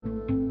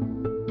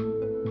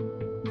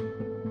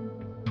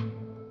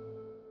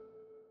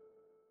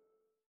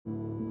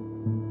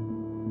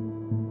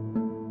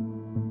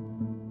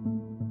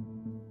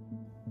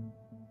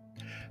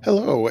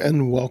Hello,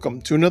 and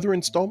welcome to another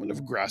installment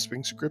of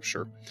Grasping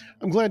Scripture.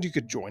 I'm glad you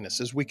could join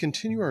us as we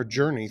continue our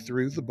journey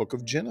through the book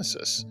of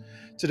Genesis.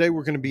 Today,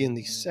 we're going to be in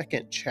the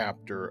second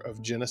chapter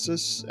of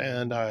Genesis,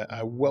 and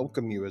I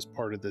welcome you as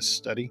part of this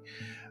study.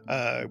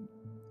 Uh,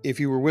 if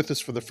you were with us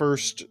for the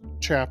first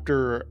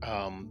chapter,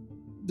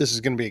 this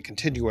is going to be a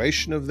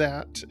continuation of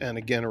that. And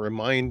again, a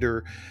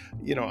reminder,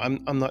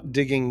 I'm not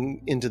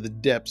digging into the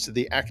depths of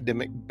the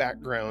academic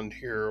background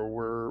here.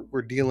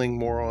 We're dealing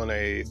more on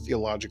a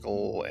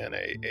theological and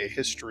a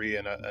history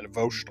and an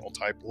emotional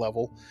type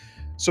level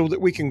so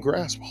that we can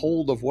grasp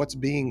hold of what's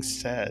being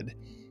said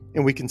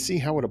and we can see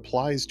how it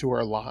applies to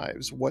our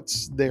lives,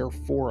 what's there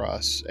for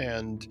us,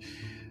 and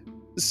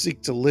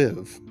seek to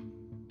live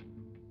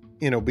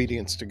in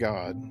obedience to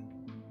God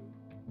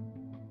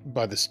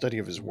by the study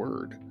of His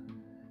Word.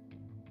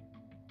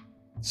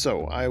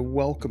 So I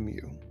welcome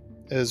you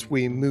as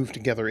we move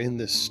together in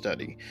this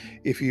study.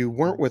 If you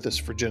weren't with us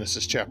for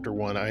Genesis chapter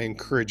 1, I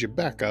encourage you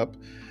back up.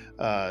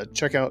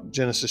 Check out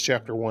Genesis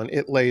chapter 1.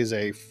 It lays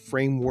a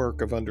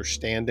framework of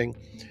understanding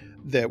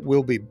that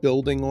we'll be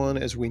building on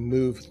as we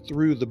move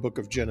through the book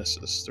of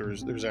Genesis.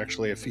 There's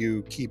actually a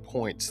few key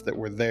points that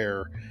were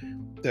there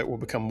that will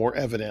become more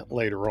evident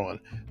later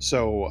on.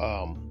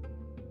 So,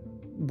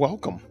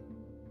 welcome.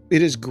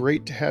 It is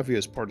great to have you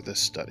as part of this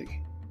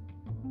study.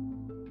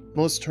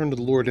 Let's turn to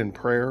the Lord in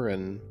prayer,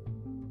 and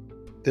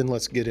then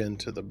let's get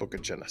into the book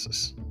of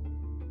Genesis.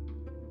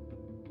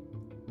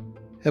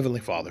 Heavenly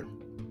Father,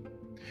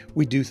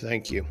 we do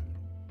thank you.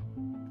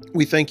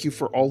 We thank you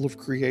for all of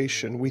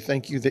creation. We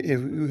thank you that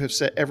you have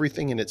set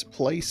everything in its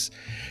place,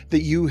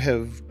 that you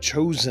have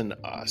chosen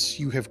us.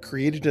 You have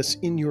created us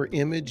in your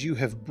image. You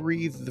have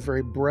breathed the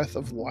very breath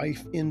of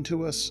life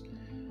into us,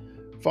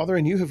 Father,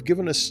 and you have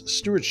given us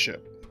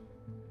stewardship.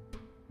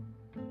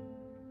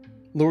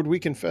 Lord, we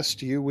confess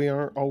to you we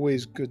aren't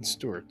always good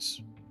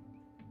stewards,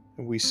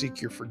 and we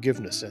seek your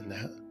forgiveness in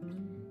that.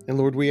 And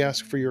Lord, we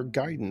ask for your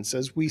guidance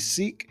as we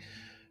seek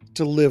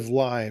to live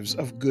lives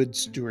of good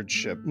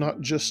stewardship,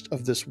 not just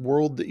of this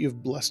world that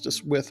you've blessed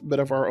us with, but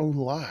of our own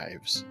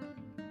lives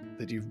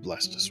that you've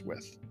blessed us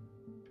with.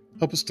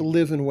 Help us to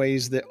live in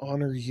ways that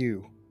honor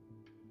you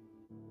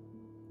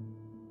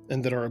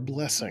and that are a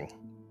blessing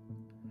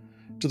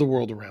to the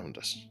world around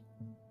us.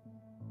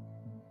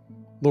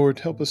 Lord,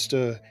 help us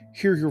to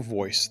hear your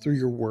voice through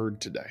your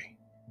word today.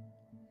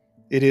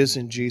 It is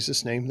in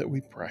Jesus' name that we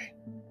pray.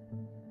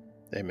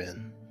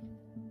 Amen.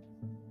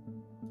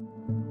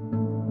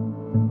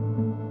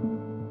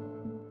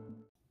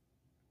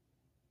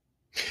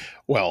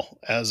 Well,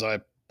 as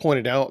I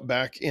pointed out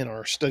back in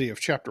our study of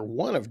chapter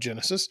 1 of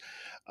Genesis,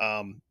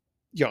 um,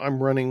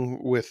 I'm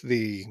running with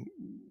the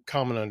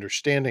common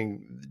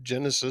understanding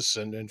Genesis,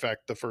 and in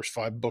fact, the first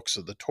 5 books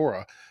of the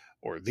Torah,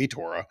 or the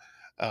Torah,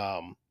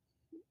 um,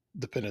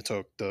 the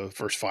Pentateuch, the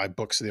first 5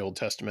 books of the Old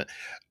Testament,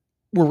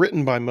 were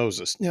written by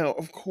Moses. Now,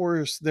 of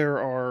course, there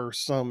are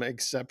some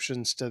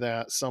exceptions to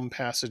that, some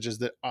passages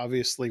that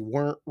obviously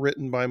weren't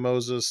written by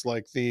Moses,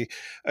 like the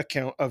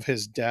account of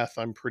his death.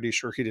 I'm pretty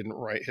sure he didn't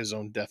write his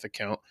own death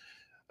account.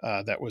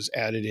 That was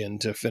added in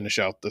to finish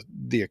out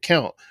the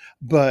account.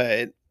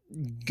 But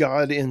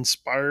God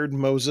inspired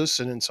Moses,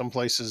 and in some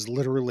places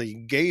literally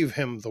gave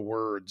him the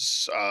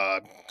words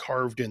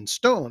carved in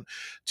stone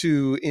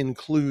to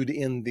include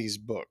in these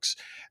books.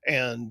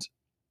 And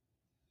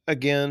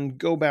again,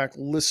 go back,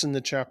 listen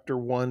to chapter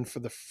 1 for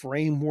the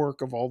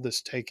framework of all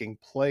this taking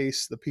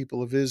place, the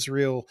people of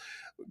Israel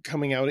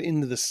coming out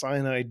into the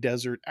Sinai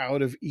desert,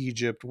 out of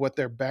Egypt, what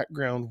their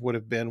background would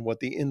have been,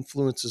 what the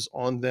influences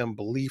on them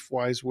belief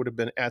wise would have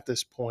been at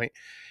this point.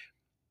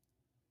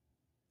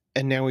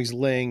 And now he's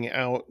laying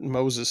out,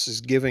 Moses is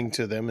giving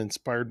to them,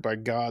 inspired by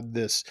God,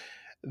 this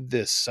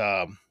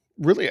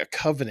really a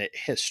covenant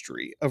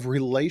history of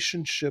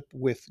relationship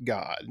with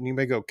God. And you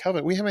may go,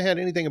 covenant, we haven't had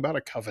anything about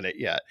a covenant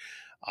yet.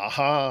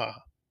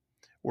 Aha,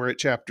 we're at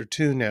chapter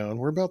 2 now, and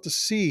we're about to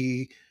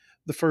see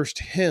the first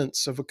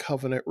hints of a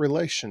covenant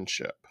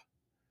relationship.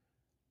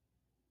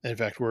 In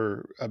fact,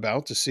 we're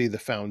about to see the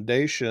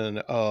foundation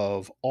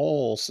of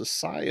all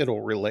societal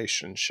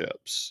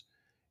relationships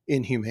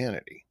in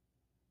humanity.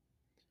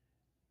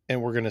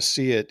 And we're going to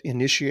see it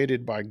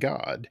initiated by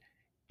God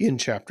in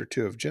chapter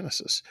 2 of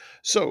Genesis.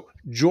 So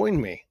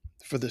join me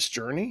for this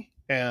journey,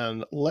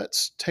 and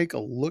let's take a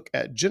look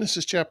at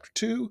Genesis chapter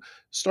 2,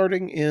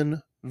 starting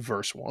in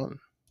verse 1.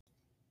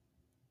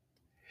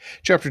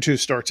 Chapter 2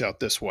 starts out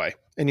this way,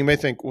 and you may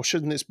think, well,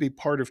 shouldn't this be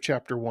part of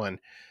chapter 1?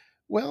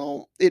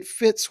 Well, it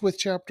fits with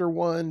chapter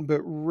 1,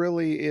 but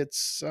really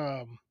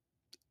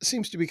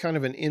seems to be kind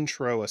of an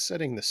intro, a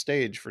setting the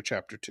stage for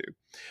chapter 2.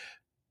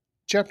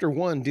 Chapter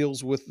 1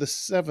 deals with the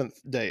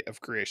seventh day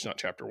of creation, not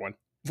chapter 1.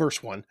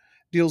 Verse 1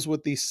 deals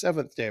with the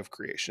seventh day of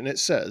creation. It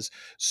says,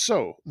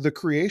 "So the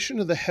creation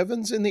of the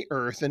heavens and the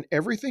earth and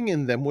everything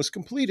in them was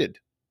completed.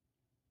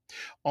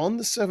 On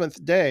the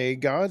seventh day,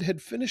 God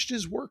had finished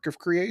his work of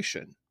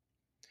creation.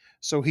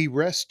 So he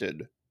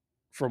rested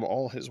from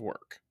all his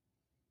work.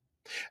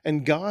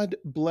 And God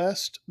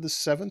blessed the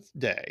seventh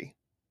day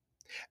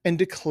and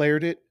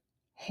declared it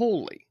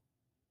holy,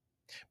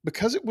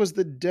 because it was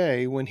the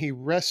day when he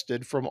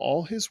rested from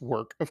all his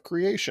work of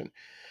creation.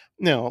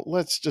 Now,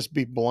 let's just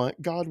be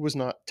blunt. God was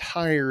not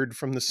tired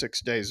from the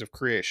 6 days of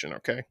creation,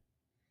 okay?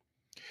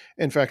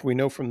 In fact, we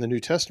know from the New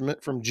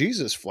Testament, from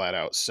Jesus flat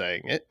out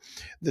saying it,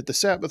 that the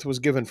Sabbath was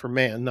given for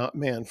man, not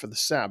man for the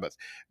Sabbath.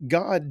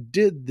 God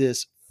did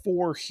this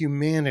for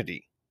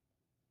humanity,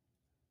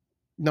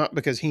 not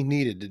because he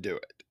needed to do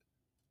it.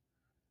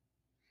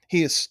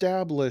 He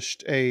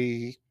established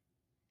a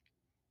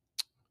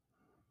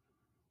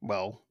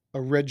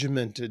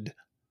regimented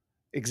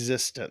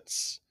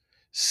existence.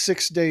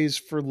 6 days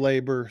for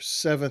labor,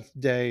 seventh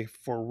day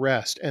for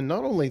rest. And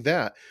not only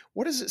that,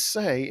 what does it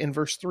say in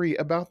verse 3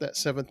 about that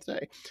seventh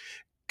day?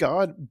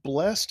 God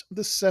blessed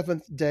the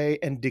seventh day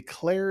and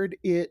declared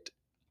it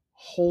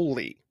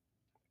holy.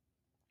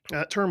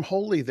 That term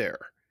holy there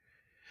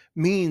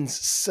means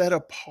set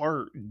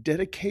apart,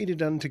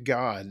 dedicated unto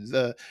God.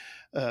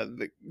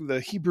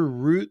 The Hebrew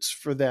roots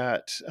for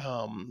that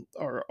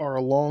are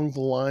along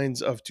the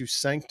lines of to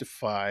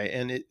sanctify,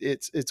 and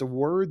it's a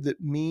word that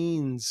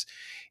means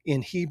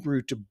in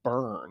Hebrew to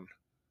burn.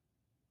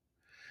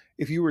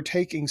 If you were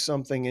taking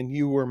something and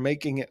you were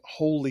making it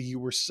holy, you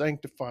were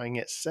sanctifying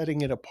it,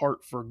 setting it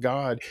apart for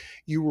God,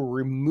 you were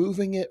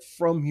removing it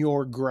from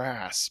your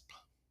grasp.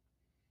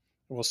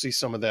 We'll see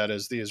some of that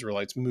as the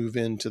Israelites move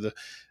into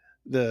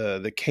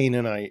the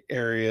Canaanite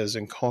areas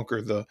and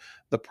conquer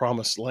the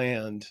promised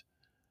land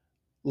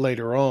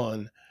later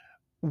on,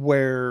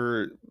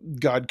 where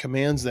God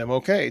commands them,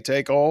 okay,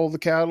 take all the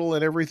cattle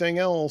and everything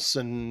else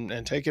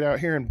and take it out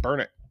here and burn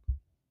it.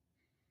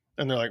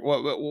 And they're like,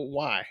 what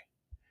why?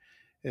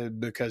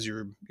 Because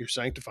you're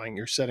sanctifying,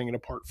 you're setting it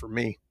apart for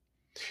me.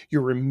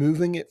 You're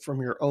removing it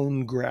from your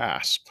own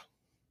grasp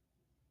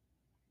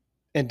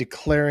and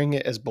declaring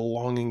it as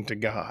belonging to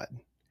God.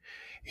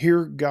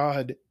 Here,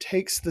 God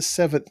takes the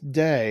seventh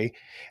day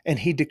and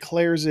he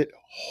declares it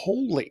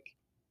holy.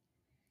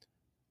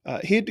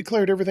 He had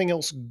declared everything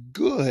else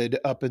good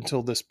up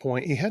until this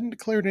point. He hadn't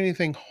declared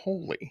anything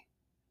holy.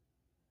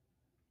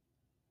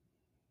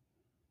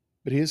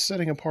 But he is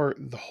setting apart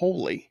the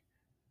holy,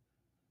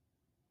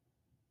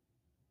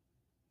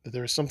 that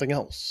there is something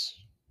else,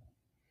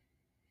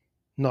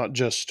 not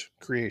just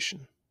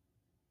creation.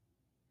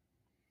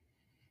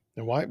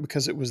 And why?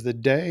 Because it was the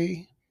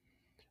day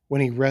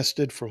when he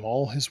rested from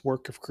all his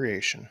work of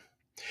creation.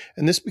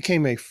 And this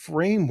became a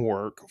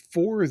framework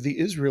for the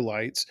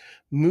Israelites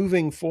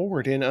moving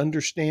forward in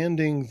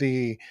understanding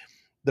the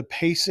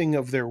pacing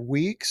of their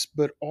weeks,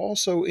 but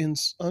also in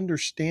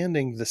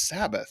understanding the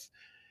Sabbath.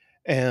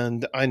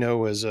 And I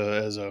know as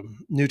a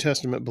New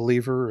Testament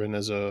believer and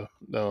as a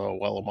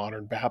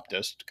modern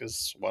Baptist,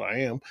 because what I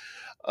am,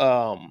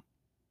 um,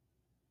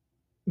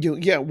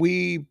 yeah,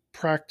 we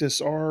practice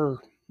our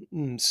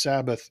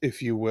Sabbath,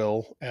 if you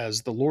will,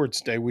 as the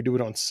Lord's Day. We do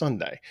it on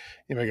Sunday.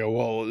 You may go,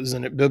 well,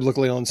 isn't it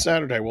biblically on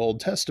Saturday? Well,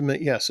 Old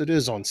Testament, yes, it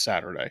is on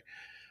Saturday.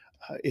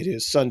 It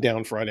is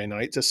sundown Friday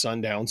night to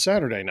sundown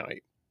Saturday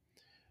night.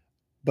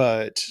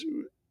 But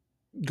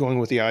going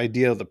with the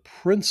idea of the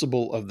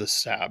principle of the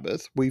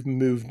Sabbath, we've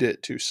moved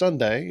it to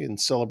Sunday and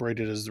celebrate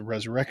it as the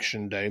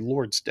Resurrection Day,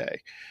 Lord's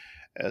Day,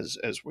 as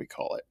we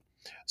call it.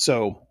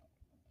 So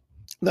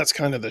that's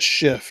kind of the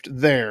shift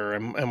there.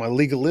 Am I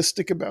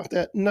legalistic about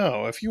that?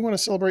 No. If you want to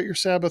celebrate your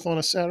Sabbath on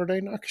a Saturday,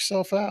 knock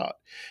yourself out.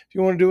 If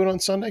you want to do it on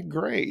Sunday,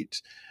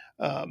 great.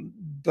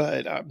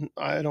 But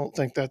I don't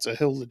think that's a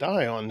hill to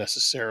die on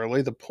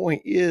necessarily. The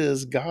point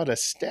is, God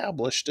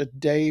established a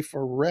day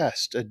for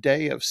rest, a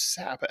day of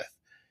Sabbath.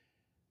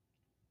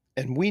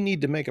 And we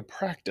need to make a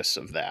practice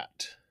of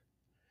that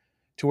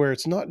to where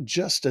it's not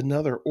just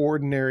another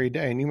ordinary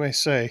day. And you may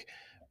say,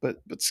 but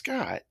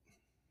Scott,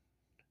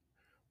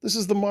 this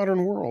is the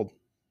modern world.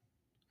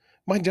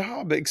 My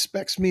job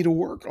expects me to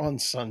work on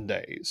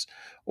Sundays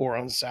or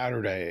on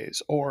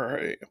Saturdays,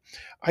 or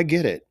I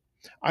get it.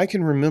 I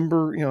can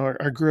remember,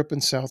 I grew up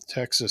in South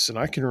Texas, and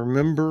I can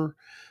remember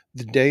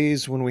the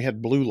days when we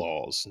had blue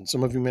laws. And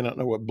some of you may not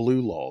know what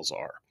blue laws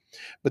are.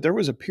 But there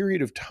was a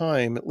period of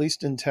time, at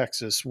least in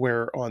Texas,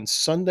 where on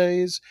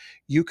Sundays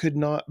you could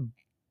not,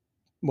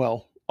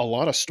 a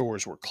lot of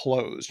stores were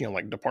closed,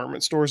 like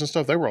department stores and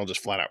stuff, they were all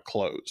just flat out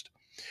closed.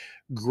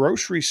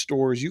 Grocery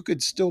stores, you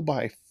could still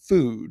buy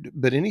food,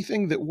 but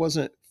anything that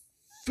wasn't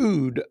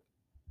food,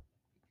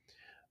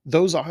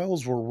 those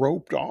aisles were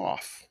roped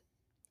off,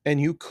 and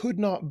you could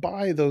not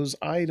buy those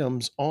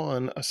items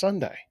on a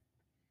Sunday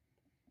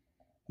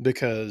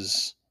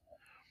because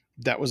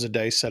that was a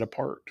day set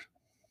apart.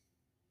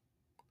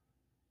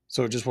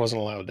 So it just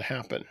wasn't allowed to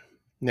happen.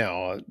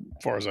 Now, as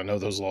far as I know,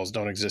 those laws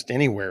don't exist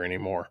anywhere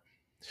anymore.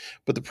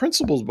 But the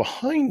principles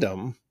behind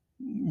them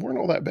weren't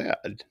all that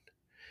bad.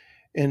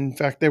 In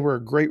fact, they were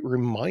a great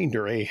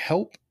reminder, a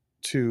help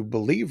to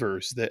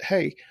believers that,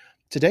 hey,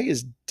 today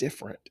is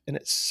different and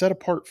it's set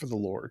apart for the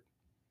Lord.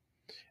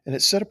 And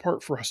it's set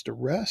apart for us to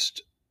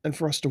rest and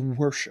for us to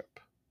worship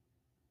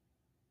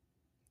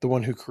the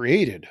one who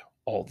created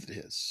all that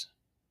is.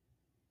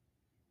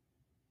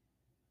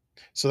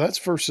 So that's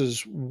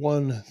verses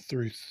 1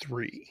 through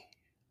 3.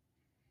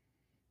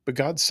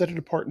 but God set it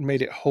apart and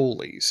made it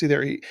holy. See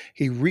there,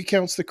 he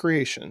recounts the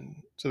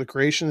creation. So the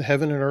creation of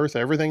heaven and earth,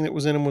 everything that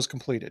was in them was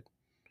completed.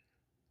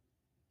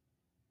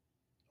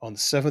 On the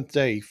seventh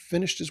day, he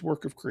finished his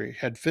work of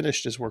had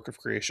finished his work of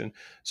creation,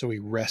 so he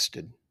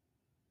rested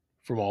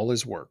from all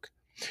his work.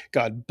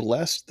 God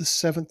blessed the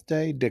seventh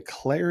day,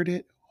 declared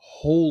it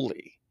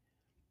holy,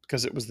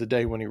 because it was the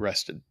day when he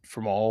rested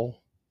from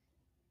all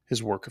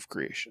his work of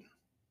creation.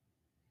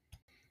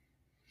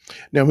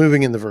 Now,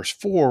 moving into verse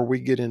 4, we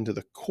get into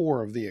the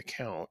core of the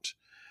account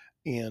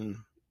in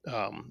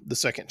the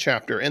second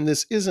chapter. And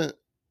this isn't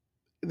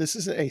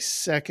a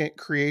second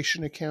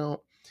creation account.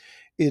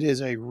 It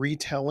is a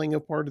retelling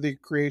of part of the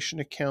creation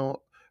account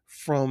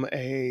from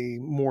a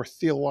more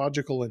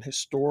theological and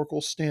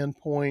historical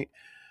standpoint,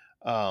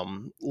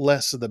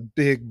 less of the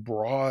big,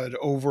 broad,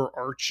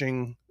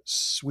 overarching,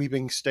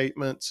 sweeping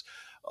statements,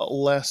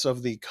 less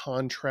of the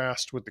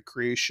contrast with the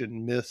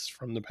creation myths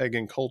from the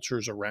pagan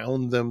cultures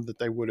around them that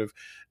they would have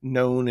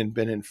known and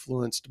been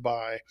influenced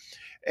by,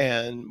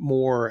 and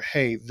more,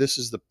 hey, this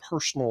is the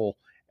personal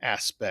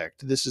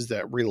aspect. This is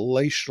that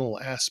relational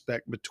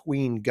aspect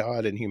between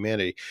God and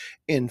humanity.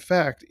 In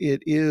fact,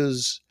 it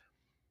is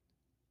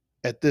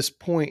at this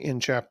point in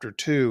chapter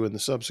 2 and the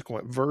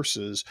subsequent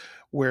verses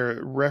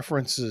where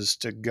references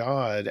to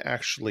God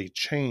actually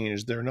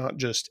change. They're not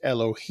just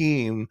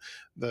Elohim,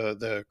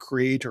 the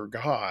creator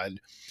God,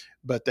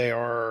 but they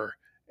are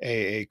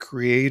a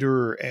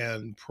creator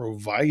and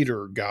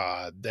provider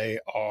God. They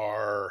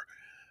are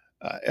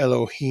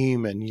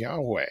Elohim and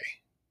Yahweh.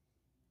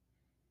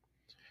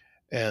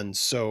 And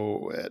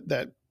so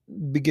that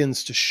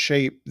begins to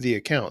shape the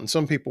account. And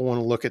some people want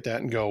to look at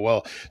that and go,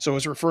 well, so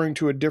it's referring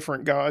to a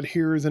different God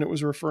here than it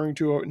was referring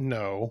to.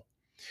 No,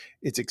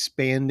 it's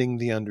expanding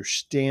the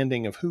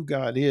understanding of who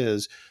God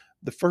is.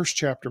 The first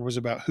chapter was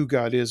about who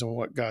God is and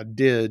what God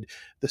did.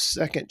 The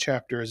second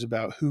chapter is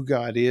about who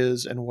God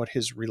is and what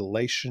his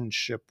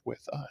relationship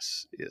with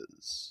us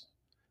is.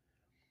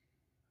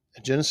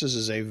 And Genesis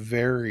is a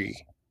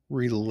very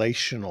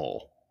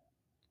relational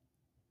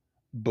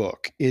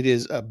book. It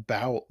is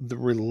about the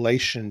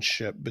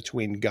relationship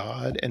between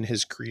God and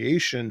his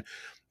creation,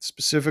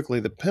 specifically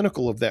the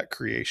pinnacle of that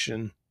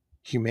creation,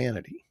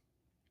 humanity.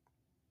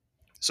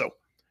 So,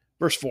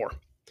 verse 4.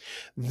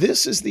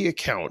 This is the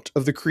account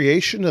of the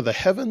creation of the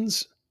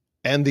heavens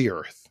and the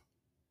earth.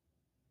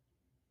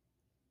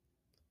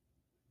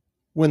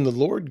 When the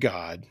Lord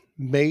God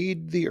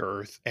made the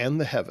earth and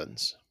the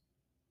heavens,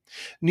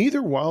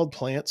 neither wild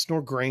plants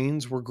nor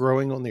grains were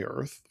growing on the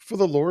earth, for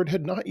the Lord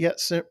had not yet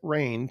sent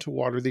rain to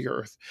water the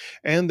earth,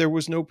 and there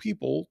was no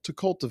people to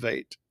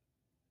cultivate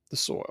the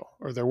soil,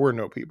 or there were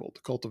no people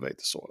to cultivate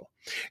the soil.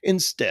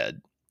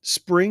 Instead,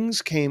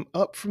 springs came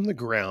up from the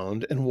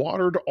ground and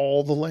watered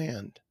all the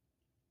land.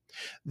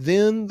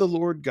 Then the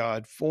Lord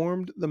God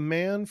formed the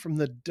man from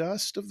the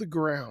dust of the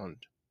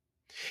ground.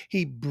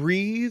 He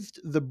breathed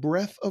the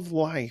breath of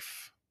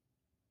life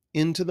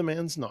into the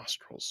man's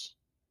nostrils,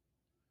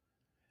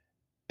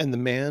 and the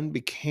man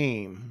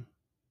became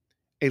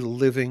a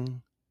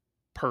living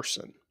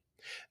person.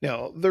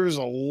 Now, there's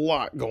a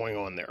lot going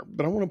on there,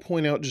 but I want to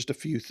point out just a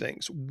few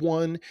things.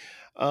 One,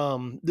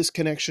 this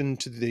connection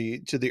to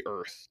the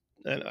earth,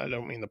 and I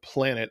don't mean the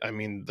planet, I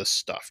mean the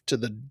stuff, to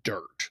the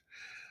dirt.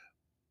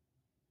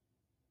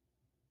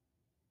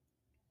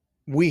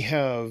 We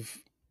have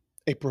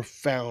a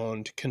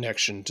profound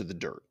connection to the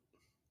dirt.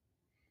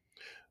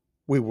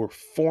 We were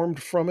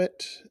formed from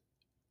it,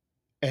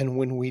 and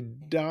when we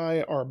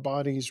die, our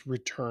bodies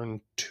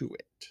return to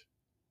it.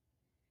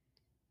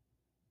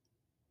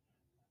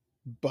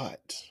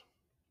 But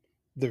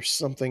there's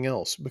something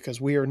else,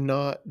 because we are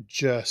not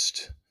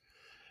just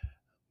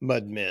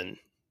mud men.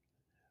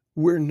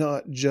 We're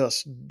not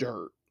just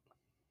dirt.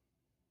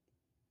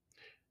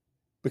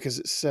 Because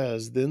it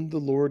says, then the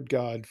Lord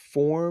God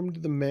formed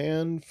the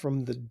man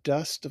from the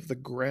dust of the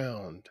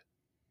ground.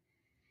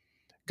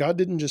 God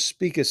didn't just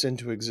speak us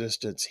into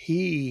existence.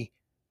 He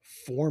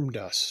formed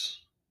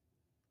us.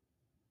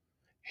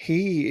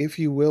 He, if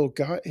you will,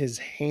 got his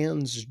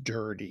hands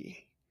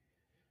dirty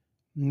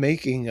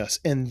making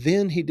us. And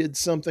then he did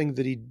something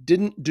that he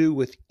didn't do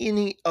with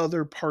any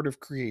other part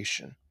of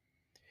creation.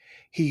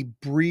 He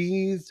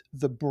breathed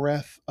the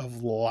breath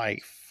of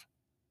life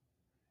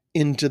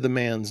into the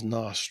man's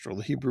nostril.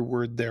 The Hebrew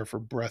word there for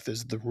breath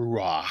is the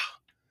ruah,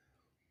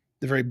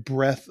 the very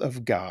breath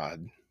of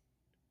God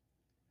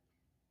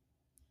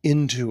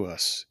into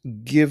us,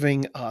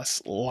 giving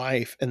us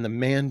life, and the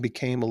man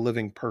became a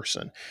living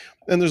person.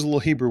 And there's a little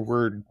Hebrew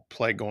word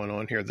play going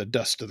on here. The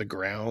dust of the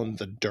ground,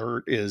 the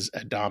dirt is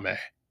Adameh.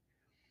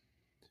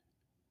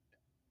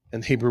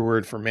 And the Hebrew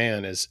word for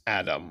man is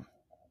Adam.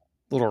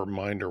 Little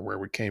reminder where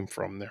we came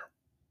from there.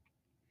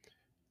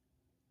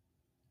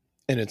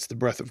 And it's the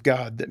breath of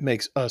God that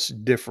makes us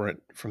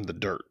different from the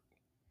dirt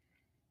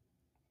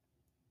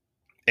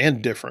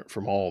and different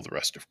from all the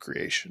rest of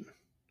creation.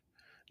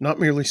 Not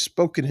merely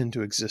spoken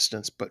into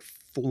existence, but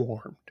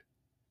formed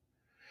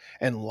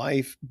and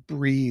life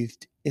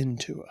breathed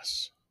into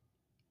us.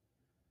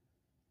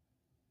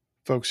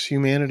 Folks,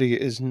 humanity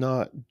is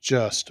not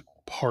just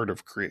part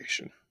of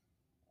creation.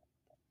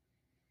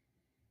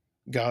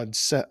 God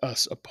set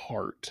us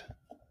apart,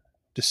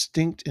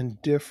 distinct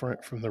and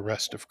different from the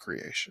rest of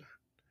creation.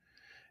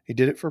 He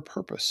did it for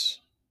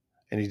purpose,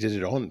 and he did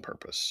it on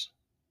purpose.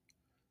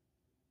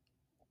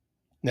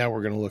 Now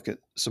we're going to look at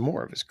some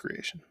more of his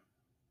creation.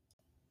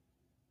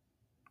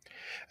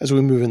 As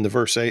we move into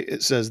verse 8,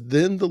 it says,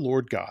 Then the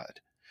Lord God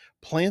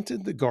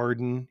planted the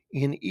garden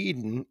in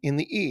Eden in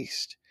the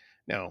east.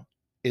 Now,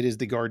 it is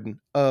the Garden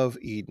of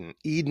Eden.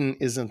 Eden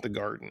isn't the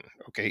garden.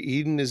 Okay,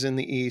 Eden is in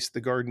the east.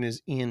 The garden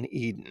is in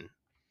Eden.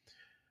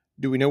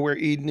 Do we know where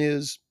Eden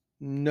is?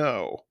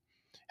 No.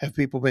 Have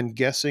people been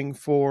guessing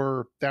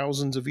for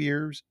thousands of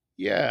years?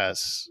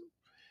 Yes.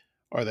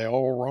 Are they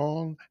all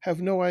wrong?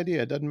 Have no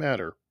idea. It doesn't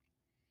matter.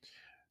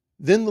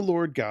 Then the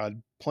Lord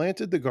God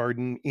planted the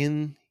garden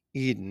in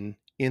Eden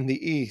in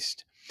the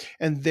east,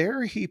 and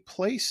there he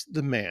placed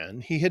the man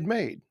he had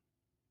made.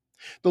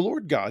 The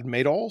Lord God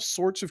made all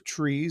sorts of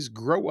trees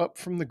grow up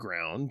from the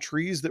ground,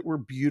 trees that were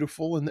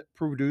beautiful and that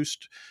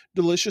produced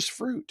delicious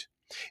fruit.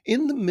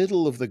 In the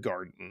middle of the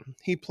garden,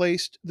 he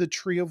placed the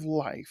tree of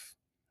life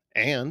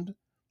and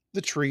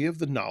the tree of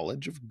the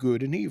knowledge of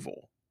good and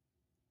evil.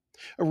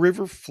 A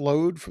river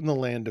flowed from the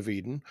land of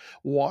Eden,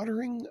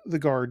 watering the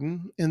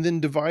garden and then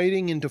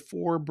dividing into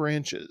 4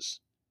 branches.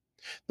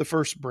 The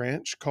first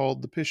branch,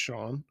 called the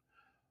Pishon,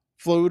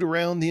 flowed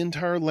around the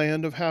entire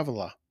land of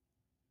Havilah,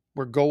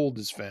 where gold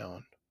is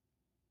found.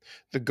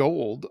 The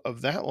gold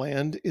of that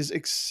land is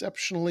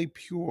exceptionally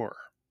pure.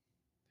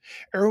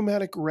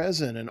 Aromatic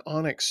resin and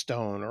onyx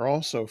stone are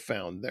also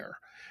found there.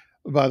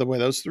 By the way,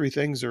 those 3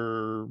 things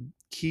are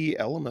key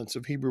elements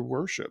of Hebrew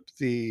worship.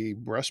 The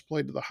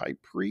breastplate of the high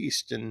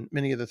priest and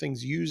many of the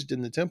things used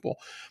in the temple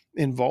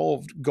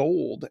involved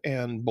gold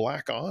and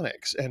black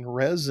onyx, and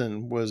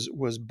resin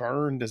was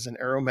burned as an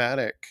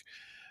aromatic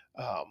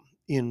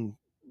in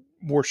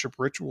worship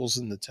rituals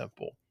in the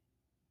temple.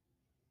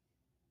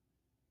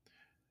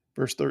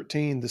 Verse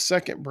 13, the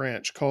second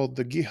branch, called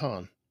the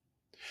Gihon,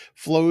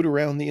 flowed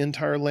around the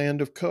entire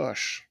land of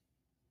Cush.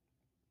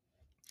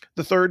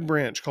 The third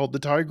branch, called the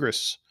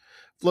Tigris,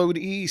 flowed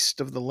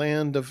east of the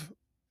land of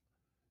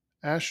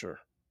Asher.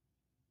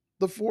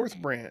 The fourth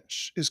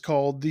branch is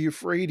called the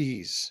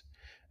Euphrates.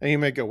 And you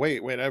may go,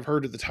 wait, I've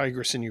heard of the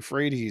Tigris and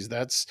Euphrates.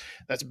 That's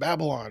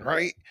Babylon,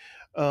 right?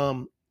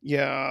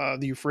 Yeah,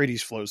 the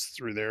Euphrates flows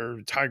through there.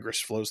 The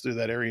Tigris flows through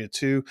that area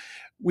too.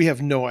 We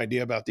have no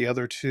idea about the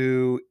other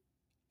two.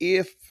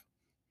 If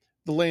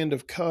the land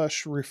of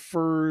Cush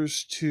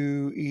refers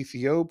to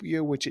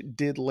Ethiopia, which it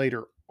did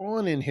later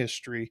on in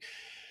history,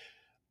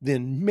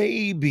 then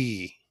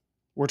maybe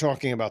we're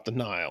talking about the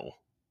Nile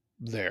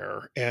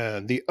there.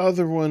 And the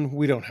other one,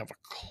 we don't have a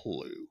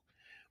clue.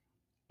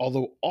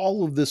 Although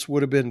all of this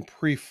would have been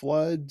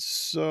pre-flood,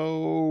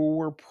 so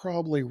we're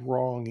probably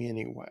wrong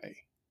anyway.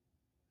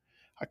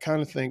 I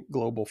kind of think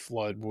global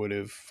flood would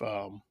have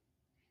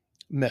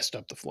messed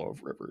up the flow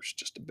of rivers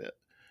just a bit.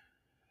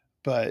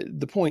 But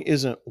the point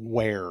isn't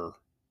where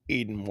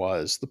Eden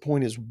was. The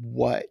point is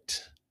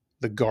what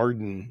the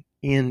garden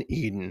in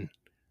Eden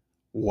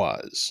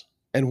was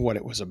and what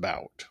it was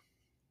about.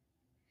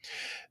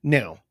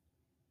 Now,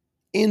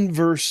 in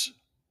verse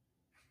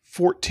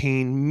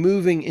 14,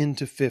 moving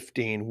into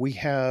 15, we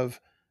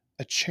have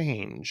a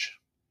change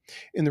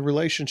in the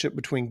relationship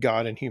between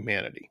God and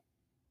humanity.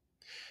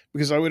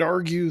 Because I would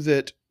argue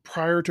that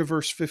prior to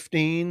verse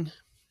 15,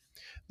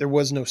 there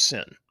was no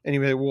sin. And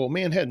you may, well,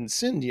 man hadn't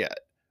sinned yet.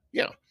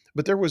 Yeah,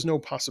 but there was no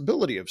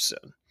possibility of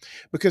sin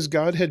because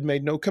God had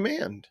made no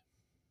command.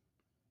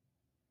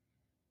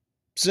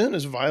 Sin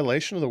is a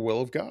violation of the will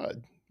of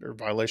God, or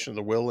violation of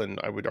the will, and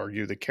I would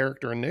argue the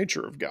character and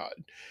nature of God.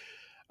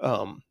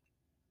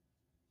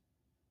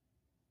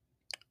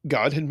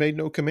 God had made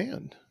no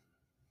command,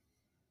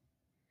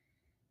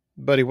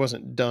 but he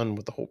wasn't done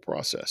with the whole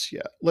process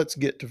yet. Let's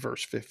get to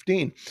verse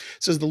 15. It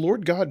says, the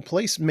Lord God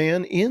placed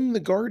man in the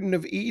Garden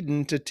of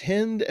Eden to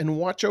tend and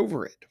watch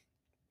over it.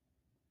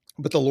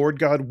 But the Lord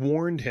God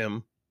warned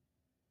him,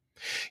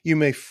 you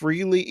may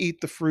freely eat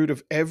the fruit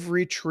of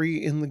every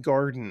tree in the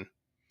garden,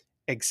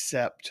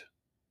 except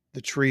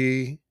the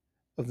tree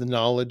of the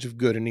knowledge of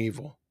good and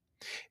evil.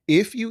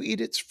 If you eat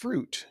its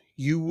fruit,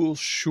 you will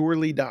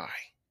surely die.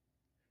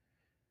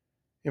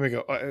 And we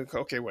go,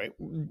 okay, wait,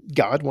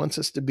 God wants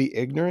us to be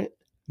ignorant?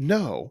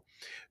 No,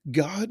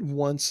 God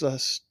wants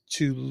us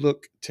to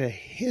look to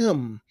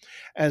him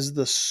as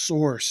the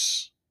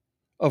source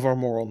of our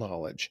moral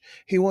knowledge.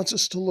 He wants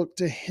us to look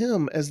to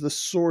him as the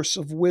source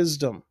of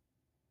wisdom,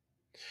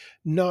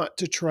 not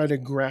to try to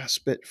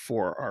grasp it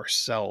for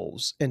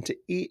ourselves. And to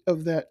eat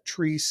of that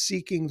tree,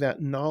 seeking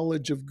that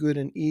knowledge of good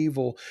and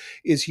evil,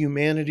 is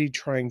humanity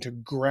trying to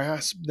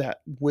grasp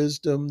that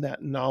wisdom,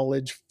 that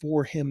knowledge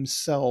for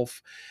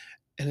himself,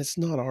 and it's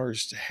not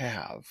ours to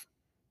have.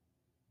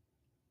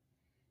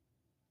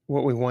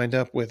 What we wind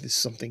up with is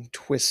something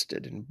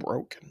twisted and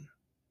broken.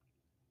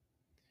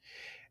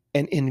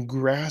 And in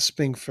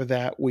grasping for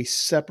that, we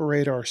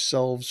separate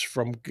ourselves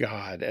from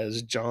God.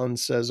 As John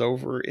says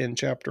over in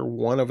chapter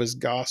 1 of his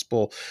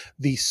gospel,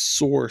 the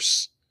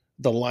source,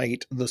 the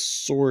light, the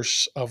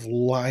source of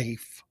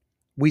life.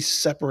 We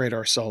separate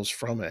ourselves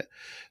from it.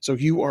 So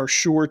you are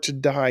sure to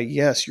die.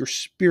 Yes, your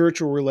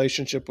spiritual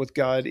relationship with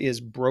God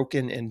is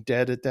broken and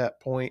dead at that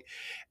point,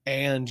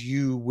 and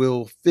you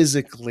will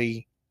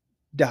physically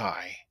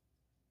die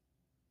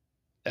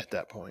at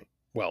that point.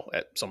 Well,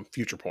 at some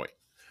future point,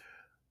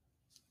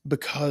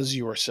 because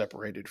you are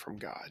separated from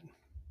God.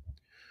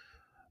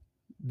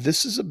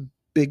 This is a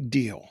big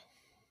deal.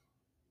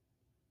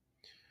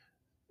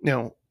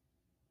 Now,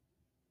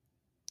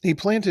 he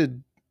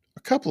planted a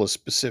couple of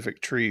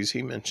specific trees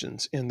he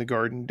mentions in the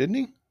garden, didn't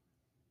he?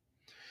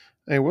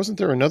 Hey, wasn't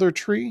there another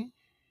tree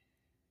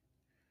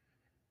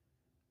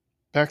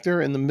back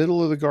there in the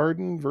middle of the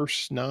garden?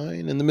 Verse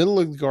 9. In the middle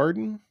of the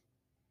garden,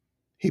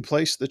 he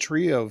placed the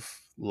tree of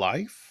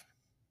life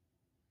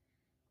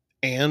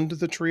and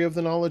the tree of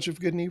the knowledge of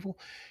good and evil.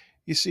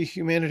 You see,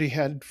 humanity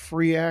had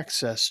free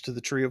access to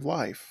the tree of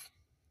life.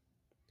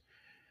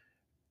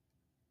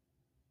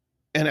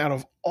 And out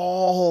of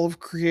all of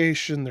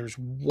creation, there's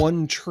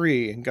one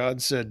tree, and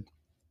God said,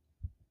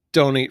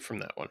 don't eat from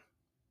that one.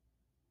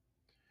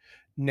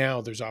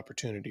 Now there's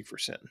opportunity for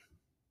sin.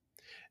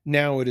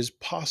 Now it is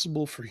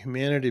possible for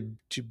humanity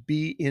to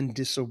be in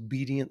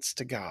disobedience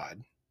to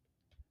God.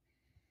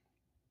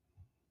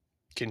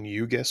 Can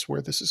you guess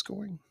where this is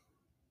going?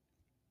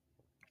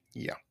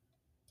 Yeah.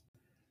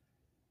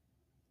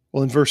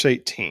 Well, in verse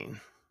 18,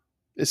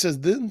 it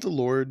says, then the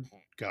Lord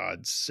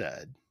God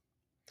said,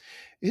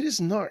 it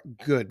is not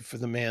good for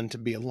the man to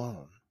be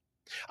alone.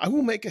 I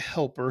will make a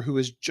helper who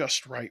is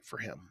just right for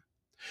him.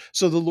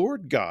 So the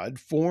Lord God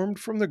formed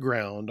from the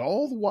ground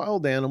all the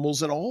wild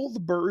animals and all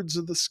the birds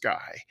of the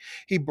sky.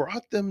 He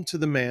brought them to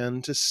the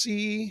man to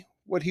see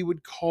what he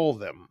would call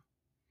them.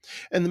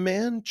 And the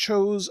man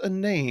chose a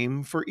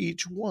name for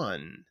each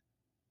one.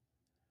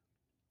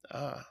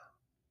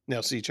 Now,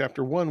 see,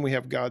 chapter 1, we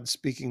have God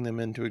speaking them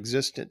into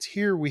existence.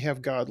 Here we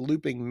have God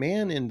looping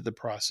man into the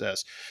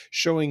process,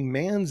 showing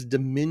man's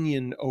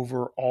dominion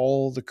over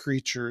all the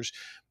creatures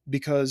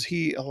because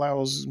he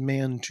allows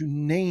man to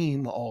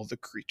name all the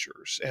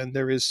creatures. And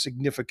there is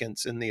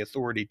significance in the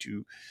authority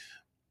to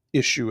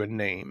issue a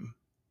name.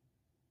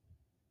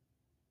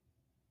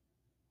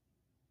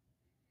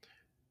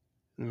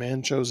 The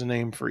man chose a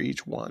name for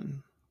each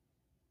one.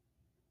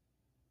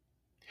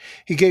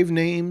 He gave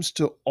names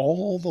to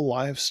all the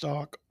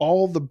livestock,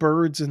 all the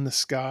birds in the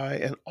sky,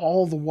 and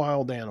all the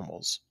wild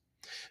animals.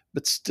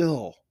 But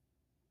still,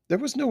 there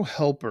was no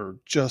helper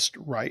just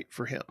right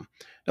for him.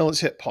 Now let's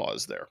hit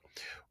pause there.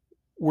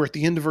 We're at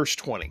the end of verse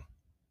 20.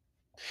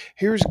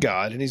 Here's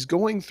God, and he's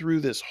going through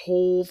this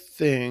whole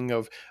thing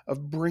of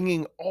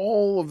bringing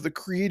all of the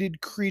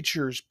created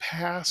creatures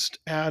past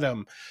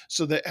Adam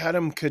so that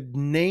Adam could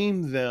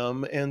name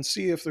them and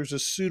see if there's a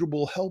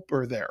suitable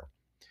helper there.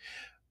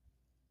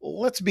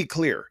 Let's be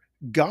clear.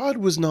 God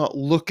was not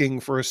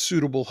looking for a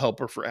suitable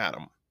helper for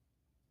Adam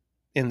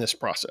in this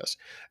process.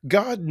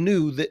 God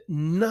knew that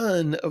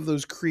none of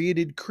those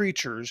created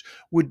creatures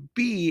would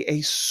be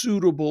a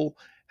suitable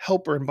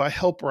helper. And by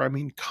helper, I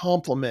mean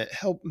complement,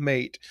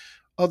 helpmate,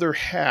 other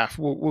half.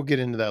 We'll get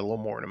into that a little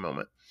more in a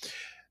moment.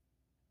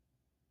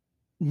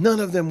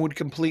 None of them would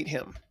complete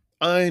him.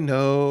 I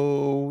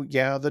know,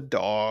 yeah, the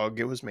dog,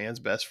 it was man's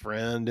best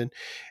friend.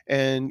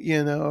 And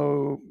you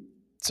know,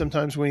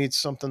 sometimes we need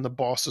something to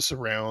boss us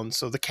around.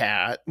 So the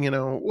cat, you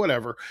know,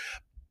 whatever.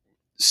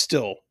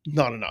 Still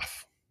not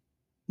enough.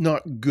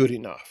 Not good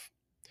enough.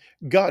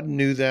 God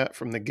knew that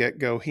from the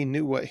get-go. He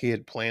knew what he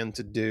had planned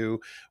to do.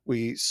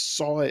 We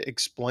saw it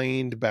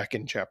explained back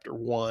in chapter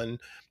 1,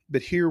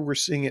 but here we're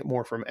seeing it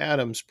more from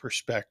Adam's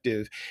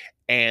perspective.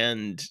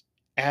 And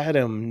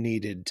Adam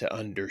needed to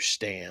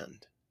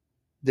understand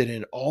that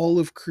in all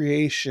of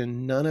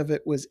creation, none of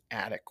it was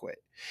adequate.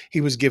 He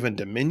was given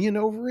dominion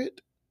over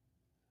it,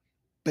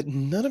 but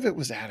none of it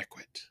was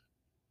adequate.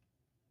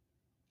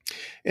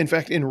 In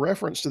fact, in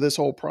reference to this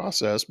whole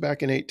process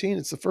back in 18,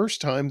 it's the first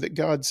time that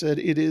God said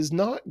it is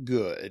not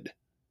good.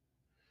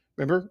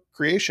 Remember,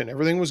 creation,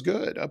 everything was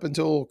good up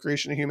until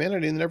creation of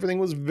humanity, and then everything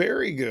was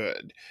very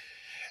good.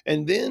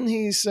 And then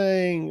he's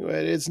saying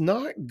it's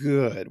not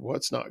good.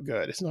 What's not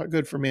good? It's not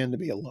good for man to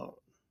be alone.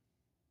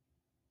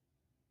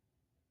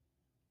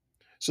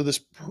 So this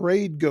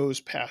parade goes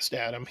past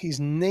Adam. He's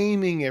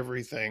naming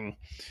everything.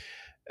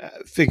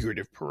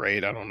 Figurative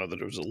parade. I don't know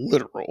that it was a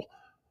literal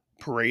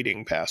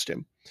parading past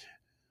him.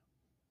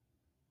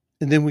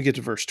 And then we get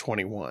to verse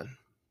 21.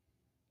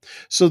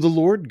 So the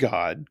Lord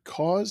God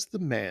caused the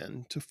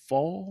man to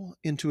fall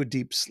into a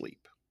deep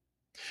sleep.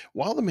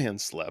 While the man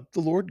slept, the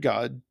Lord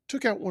God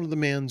took out one of the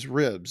man's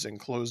ribs and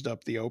closed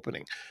up the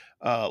opening.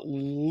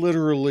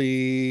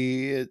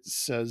 Literally, it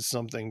says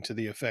something to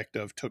the effect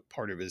of took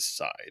part of his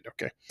side.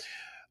 Okay.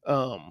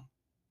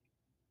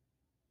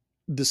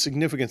 The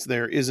significance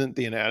there isn't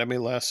the anatomy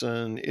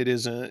lesson. It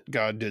isn't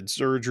God did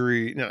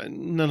surgery. No,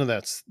 none of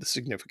that's the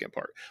significant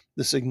part.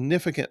 The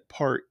significant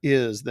part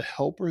is the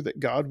helper that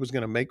God was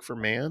going to make for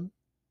man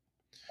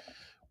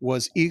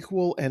was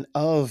equal and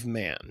of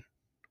man,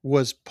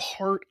 was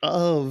part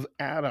of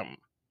Adam.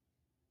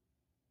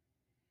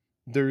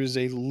 There is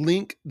a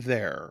link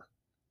there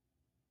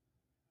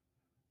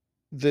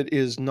that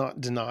is not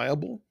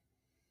deniable,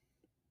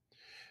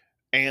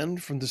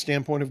 and from the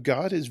standpoint of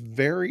God is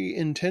very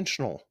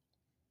intentional,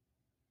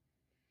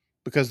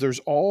 because there's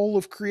all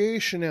of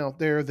creation out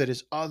there that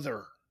is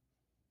other.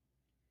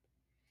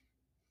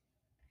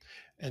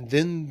 And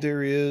then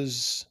there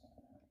is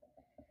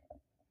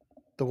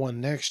the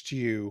one next to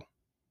you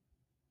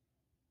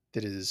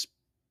that is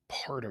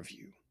part of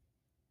you.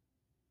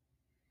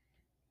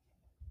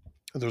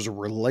 There's a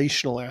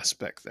relational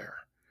aspect there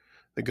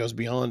that goes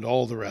beyond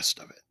all the rest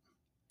of it.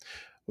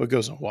 Well, it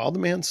goes on, while the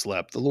man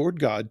slept, the Lord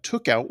God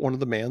took out one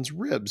of the man's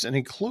ribs and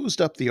he closed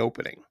up the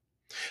opening.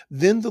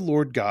 Then the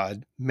Lord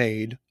God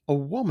made a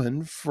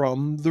woman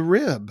from the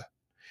rib,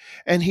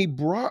 and he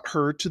brought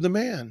her to the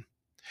man.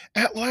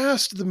 At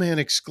last, the man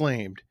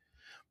exclaimed,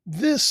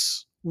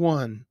 "This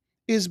one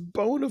is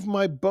bone of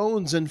my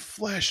bones and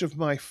flesh of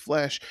my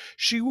flesh.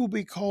 She will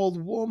be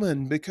called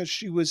woman because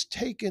she was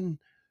taken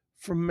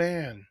from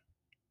man."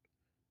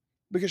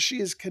 Because she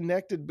is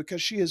connected,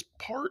 because she is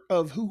part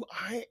of who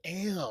I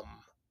am.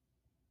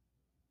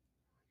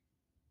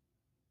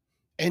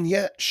 And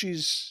yet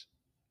she's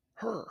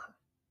her.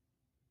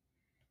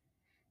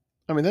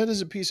 I mean, that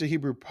is a piece of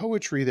Hebrew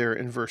poetry there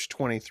in verse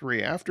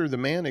 23. After the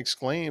man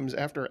exclaims,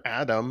 after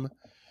Adam,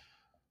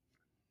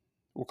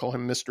 we'll call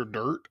him Mr.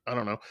 Dirt, I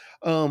don't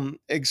know,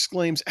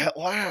 exclaims, "At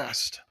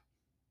last,"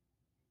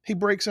 he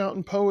breaks out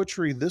in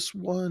poetry, "This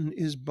one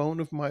is bone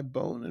of my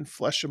bone and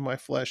flesh of my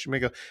flesh." You may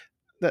go,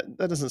 that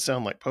doesn't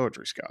sound like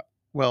poetry, Scott.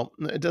 Well,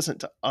 it doesn't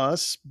to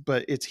us,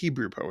 but it's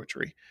Hebrew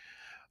poetry.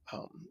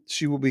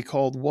 She will be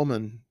called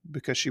woman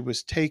because she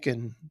was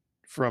taken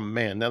from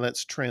man. Now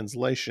that's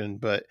translation,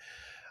 but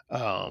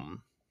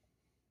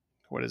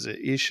what is it?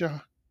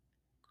 Isha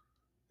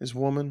is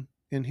woman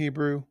in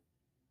Hebrew,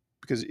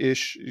 because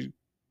Ish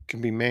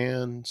can be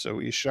man,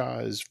 so Isha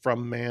is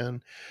from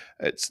man.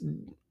 It's,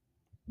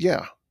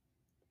 yeah,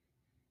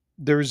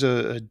 there's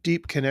a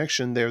deep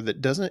connection there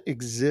that doesn't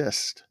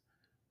exist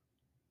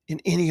in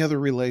any other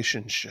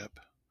relationship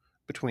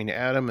between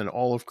Adam and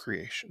all of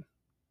creation.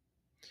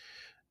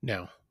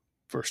 Now,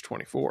 verse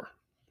 24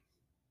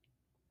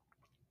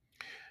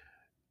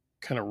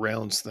 kind of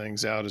rounds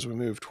things out as we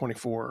move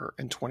 24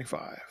 and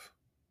 25.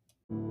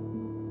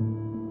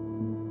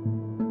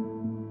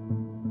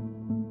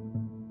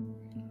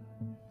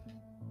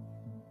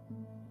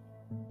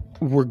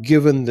 We're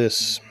given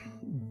this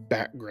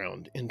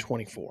background in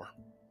 24.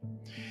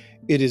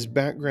 It is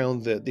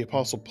background that the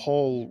Apostle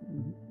Paul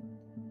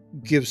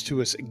gives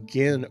to us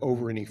again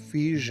over in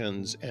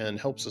Ephesians and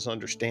helps us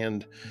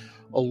understand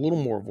a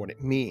little more of what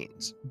it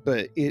means.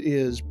 But it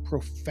is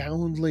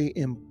profoundly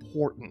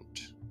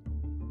important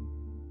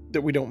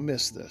that we don't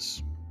miss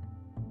this.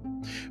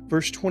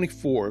 Verse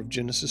 24 of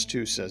Genesis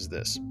 2 says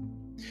this.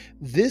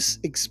 This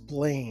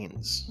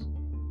explains,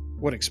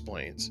 what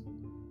explains?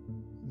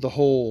 The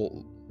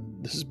whole,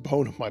 "This is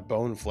bone of my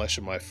bone, flesh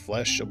of my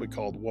flesh, shall be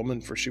called woman,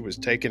 for she was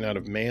taken out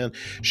of man."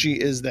 She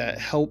is that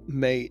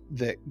helpmate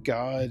that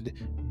God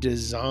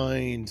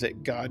designed,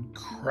 that God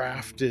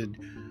crafted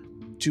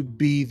to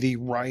be the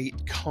right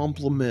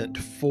complement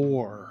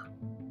for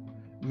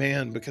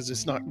man, because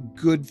it's not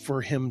good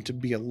for him to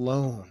be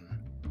alone.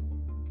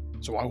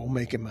 So I will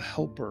make him a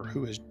helper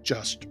who is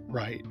just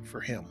right for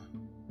him.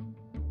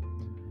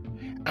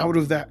 Out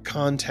of that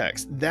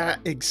context, that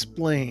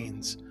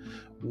explains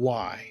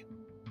why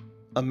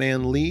a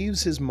man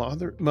leaves his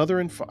mother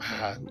and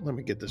father. Let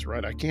me get this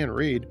right. I can't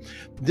read.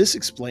 This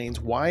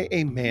explains why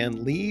a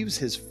man leaves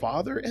his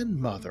father and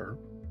mother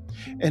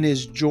and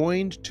is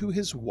joined to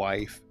his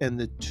wife, and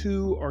the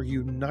two are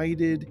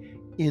united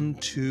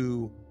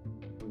into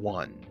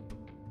one.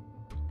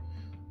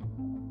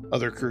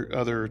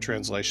 Other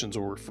translations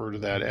will refer to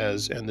that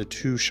as, "and the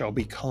two shall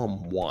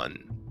become one."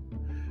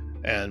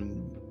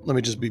 And let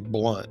me just be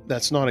blunt.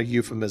 That's not a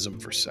euphemism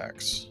for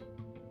sex.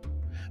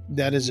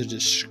 That is a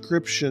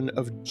description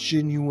of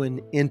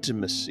genuine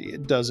intimacy.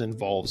 It does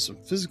involve some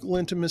physical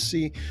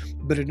intimacy,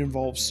 but it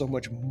involves so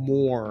much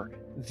more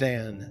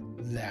than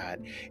that.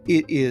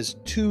 It is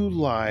two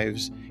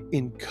lives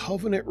in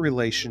covenant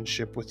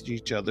relationship with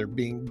each other,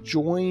 being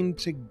joined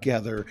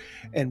together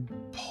and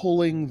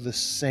pulling the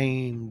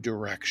same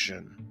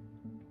direction.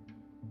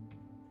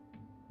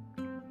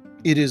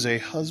 It is a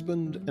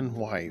husband and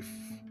wife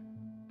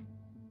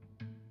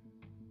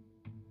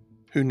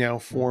who now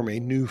form a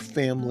new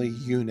family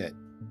unit.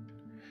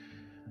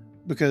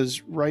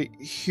 Because right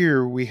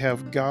here we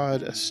have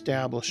God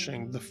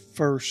establishing the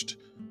first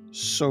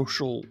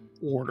social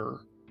order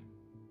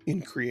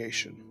in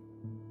creation.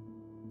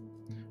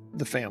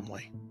 The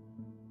family.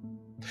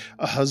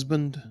 A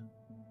husband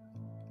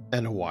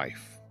and a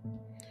wife.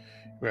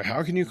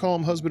 How can you call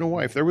them husband and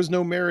wife? There was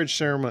no marriage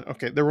ceremony.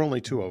 Okay, there were only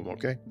two of them,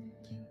 okay?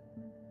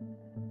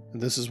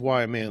 And this is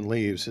why a man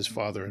leaves his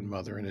father and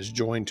mother and is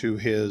joined to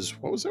his,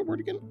 what was that word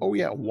again? Oh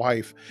yeah,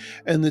 wife.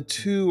 And the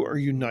two are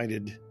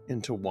united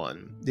into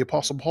one. The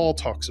Apostle Paul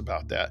talks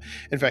about that.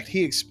 In fact,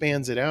 he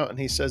expands it out and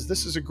he says,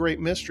 this is a great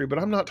mystery, but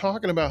I'm not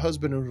talking about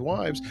husband and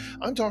wives.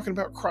 I'm talking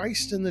about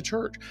Christ and the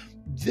church.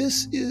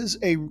 This is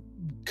a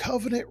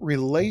covenant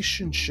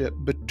relationship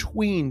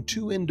between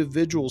two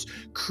individuals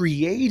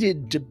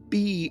created to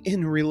be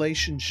in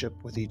relationship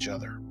with each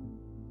other.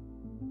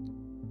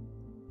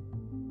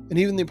 And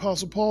even the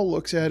Apostle Paul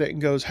looks at it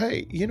and goes,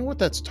 hey, you know what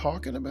that's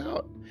talking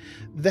about?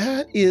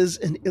 That is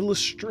an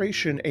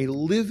illustration, a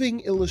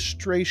living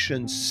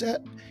illustration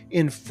set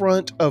in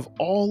front of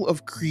all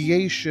of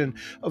creation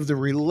of the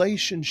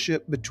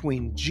relationship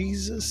between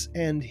Jesus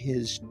and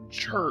his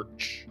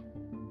church,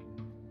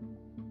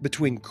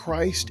 between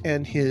Christ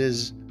and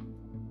his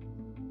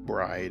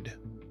bride.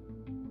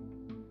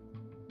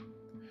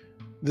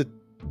 That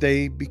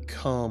they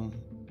become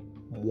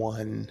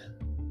one.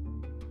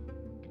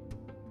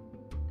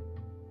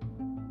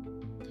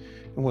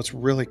 And what's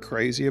really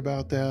crazy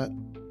about that,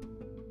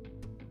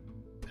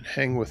 and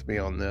hang with me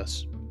on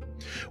this,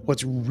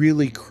 what's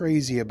really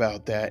crazy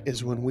about that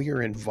is when we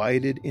are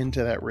invited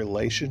into that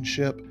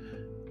relationship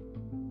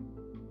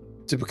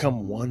to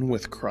become one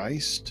with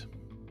Christ,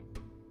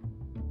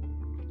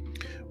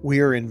 we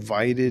are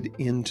invited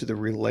into the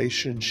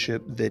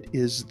relationship that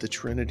is the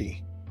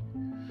Trinity.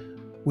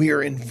 We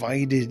are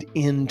invited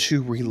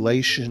into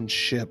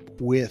relationship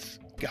with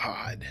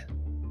God.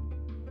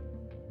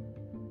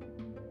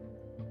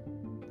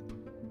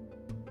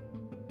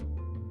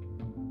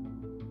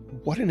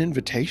 What an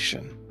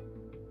invitation.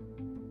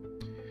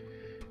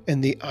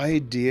 And the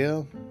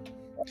idea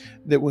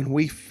that when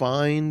we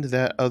find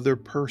that other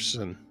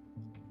person,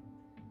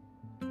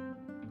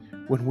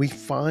 when we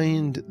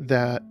find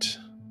that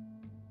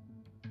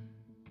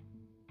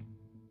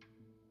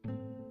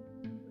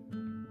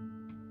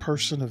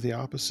person of the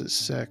opposite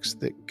sex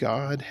that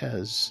God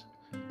has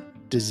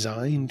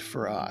designed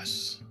for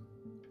us,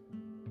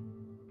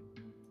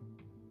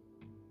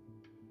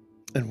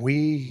 and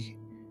we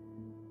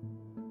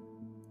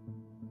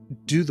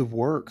do the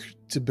work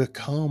to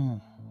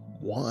become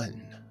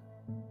one,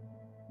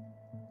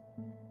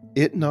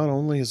 it not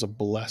only is a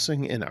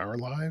blessing in our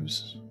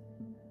lives,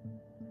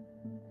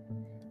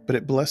 but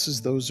it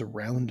blesses those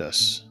around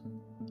us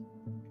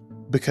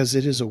because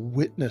it is a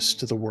witness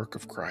to the work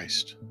of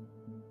Christ.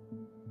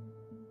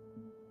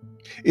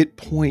 It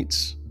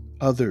points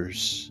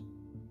others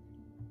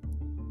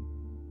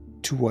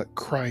to what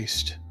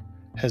Christ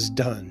has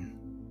done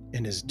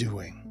and is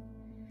doing.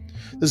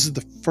 This is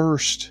the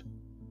first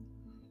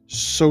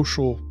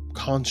social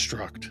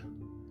construct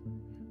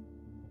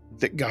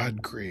that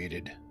God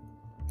created,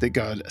 that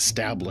God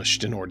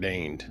established and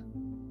ordained.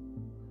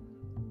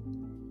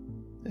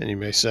 And you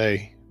may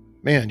say,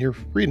 man, you're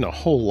reading a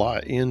whole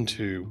lot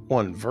into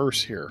one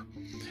verse here.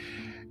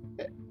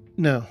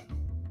 No,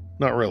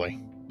 not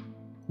really.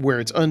 Where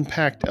it's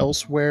unpacked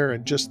elsewhere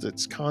and just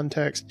its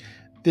context,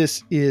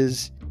 this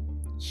is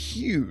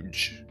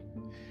huge.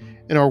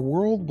 And our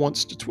world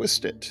wants to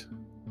twist it.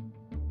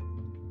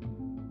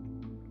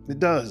 It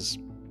does,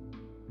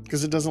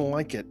 because it doesn't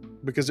like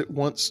it, because it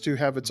wants to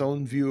have its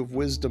own view of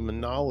wisdom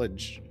and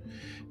knowledge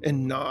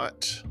and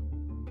not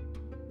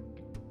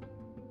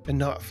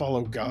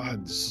follow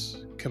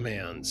God's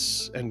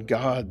commands and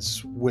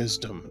God's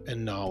wisdom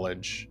and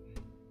knowledge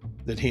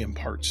that he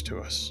imparts to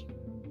us.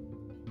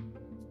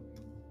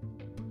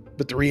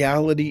 But the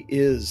reality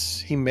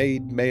is he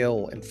made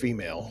male and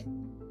female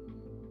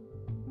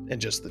and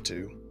just the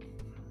two.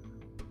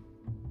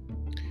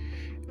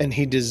 And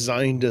he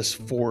designed us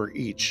for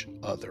each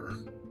other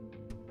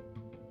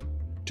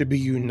to be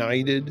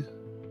united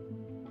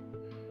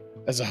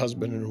as a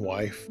husband and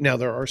wife. Now,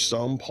 there are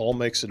some, Paul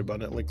makes it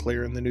abundantly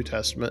clear in the New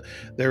Testament,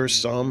 there are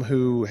some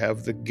who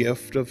have the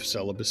gift of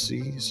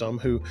celibacy, some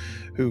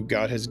who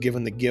God has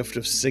given the gift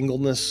of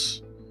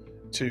singleness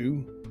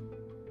to,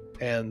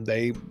 and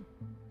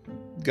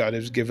God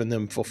has given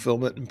them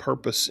fulfillment and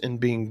purpose in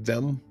being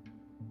them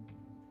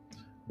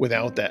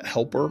without that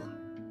helper.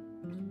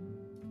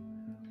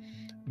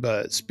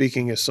 But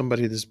speaking as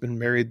somebody that's been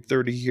married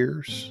 30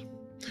 years,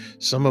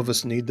 some of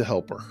us need the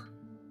helper.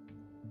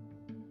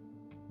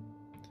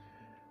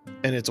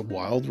 And it's a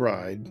wild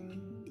ride,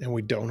 and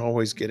we don't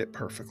always get it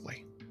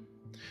perfectly.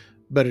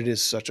 But it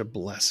is such a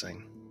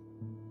blessing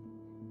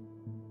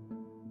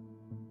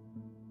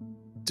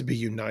to be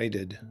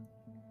united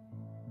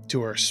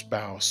to our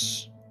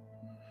spouse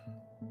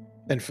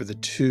and for the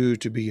two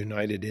to be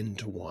united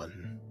into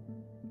one.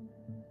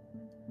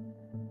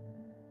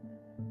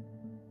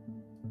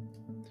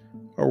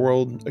 Our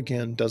world,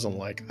 again, doesn't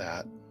like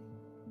that.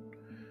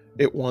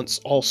 It wants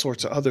all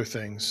sorts of other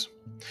things.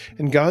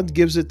 And God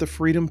gives it the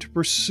freedom to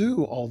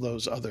pursue all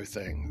those other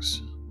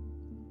things.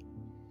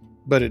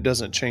 But it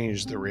doesn't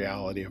change the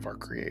reality of our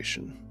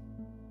creation.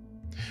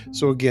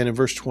 So again, in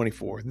verse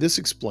 24, this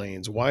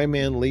explains why a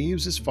man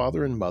leaves his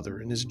father and mother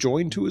and is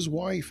joined to his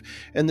wife,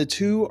 and the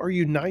two are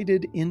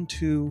united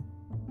into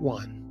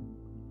one.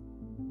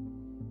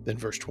 Then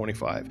verse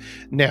 25,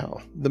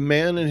 now the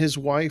man and his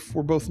wife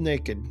were both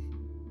naked,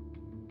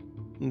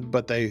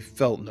 but they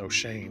felt no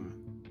shame.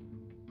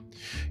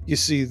 You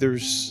see,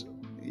 there's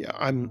Yeah,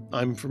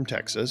 I'm from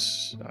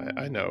Texas.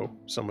 I know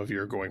some of you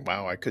are going,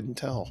 "Wow, I couldn't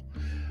tell."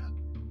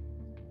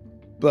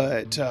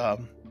 But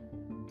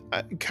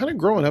kind of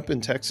growing up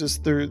in Texas,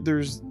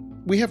 there's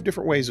we have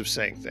different ways of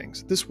saying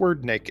things. This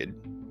word naked.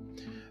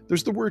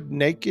 There's the word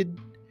naked,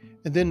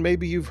 and then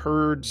maybe you've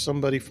heard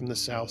somebody from the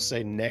South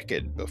say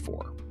naked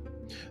before.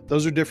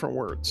 Those are different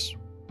words.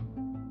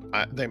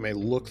 They may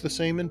look the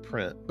same in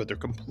print, but they're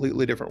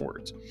completely different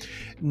words.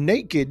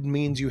 Naked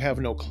means you have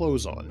no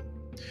clothes on,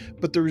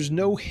 but there's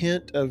no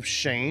hint of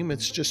shame.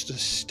 It's just a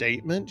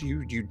statement.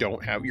 You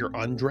don't have, you're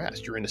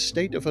undressed. You're in a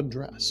state of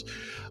undress.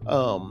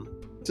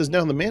 It says,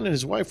 now the man and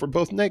his wife were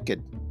both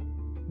naked.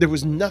 There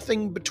was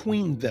nothing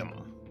between them,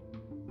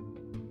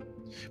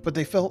 but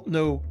they felt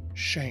no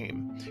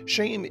shame.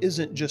 Shame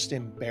isn't just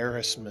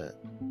embarrassment.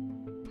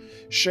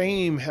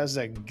 Shame has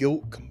a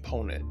guilt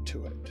component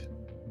to it.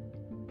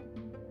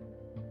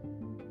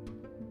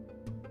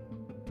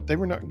 They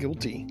were not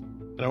guilty.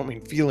 I don't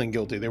mean feeling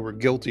guilty. They were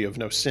guilty of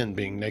no sin,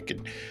 being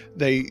naked.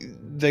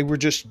 They were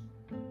just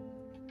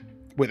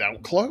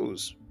without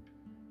clothes,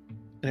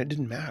 and it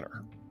didn't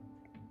matter.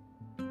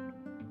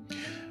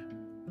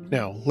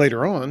 Now,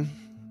 later on,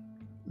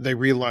 they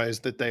realize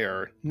that they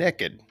are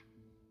naked,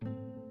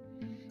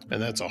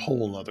 and that's a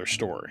whole nother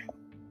story,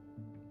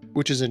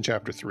 which is in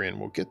chapter 3, and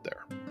we'll get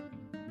there.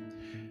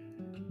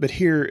 But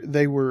here,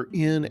 they were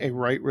in a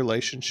right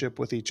relationship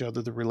with each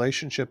other, the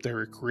relationship they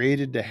were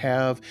created to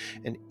have,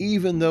 and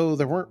even though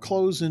there weren't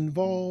clothes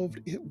involved,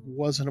 it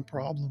wasn't a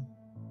problem,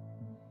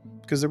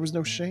 because there was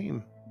no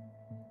shame.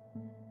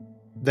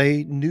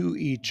 They knew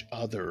each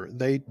other.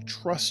 They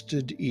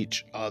trusted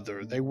each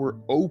other. They were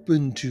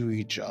open to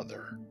each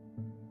other.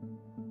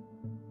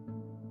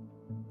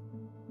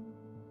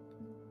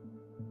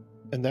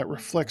 And that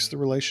reflects the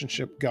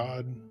relationship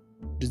God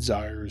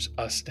desires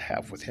us to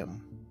have with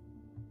Him.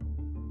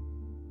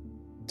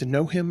 To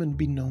know Him and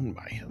be known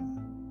by Him.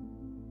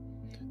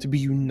 To be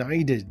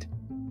united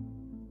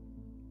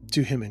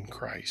to Him in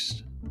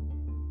Christ.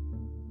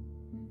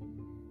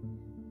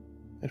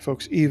 And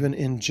folks, even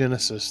in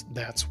Genesis,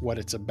 that's what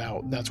it's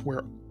about. That's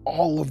where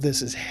all of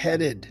this is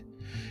headed.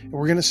 And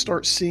we're going to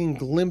start seeing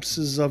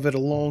glimpses of it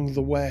along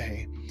the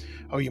way.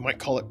 Oh, you might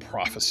call it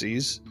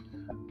prophecies,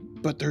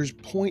 but there's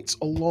points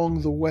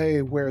along the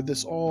way where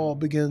this all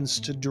begins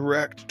to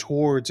direct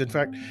towards. In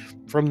fact,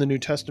 from the New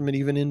Testament,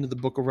 even into the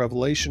book of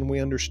Revelation, we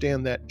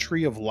understand that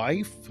tree of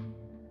life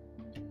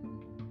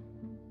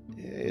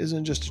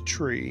isn't just a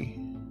tree.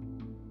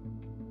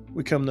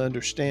 We come to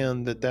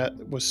understand that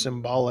that was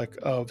symbolic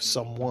of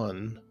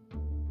someone,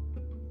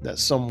 that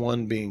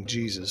someone being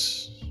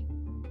Jesus,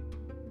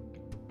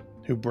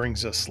 who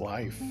brings us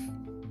life.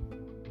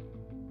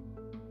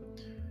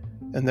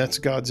 And that's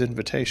God's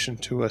invitation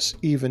to us,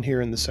 even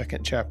here in the 2nd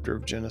chapter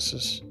of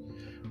Genesis,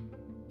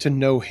 to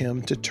know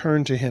Him, to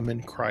turn to Him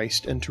in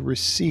Christ, and to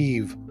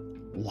receive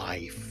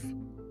life,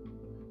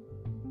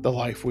 the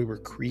life we were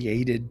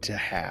created to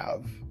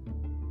have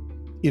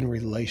in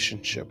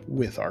relationship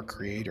with our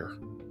Creator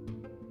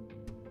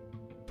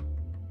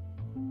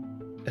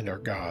and our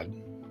God.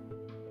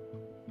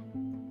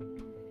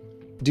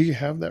 Do you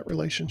have that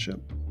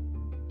relationship?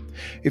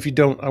 If you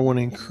don't, I want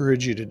to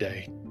encourage you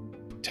today.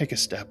 Take a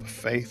step of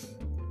faith.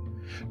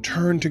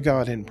 Turn to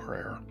God in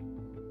prayer.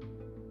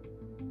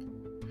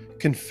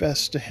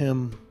 Confess to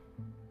Him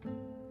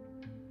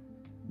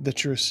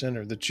that you're a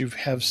sinner, that you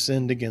have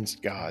sinned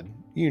against God.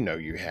 You know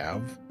you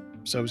have.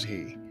 So's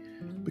He.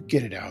 But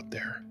get it out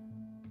there.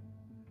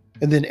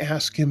 And then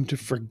ask Him to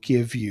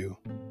forgive you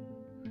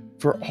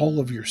for all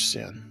of your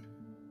sin.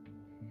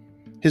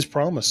 His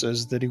promise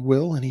is that He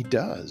will, and He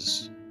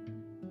does.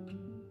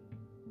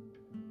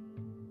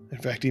 In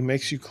fact, He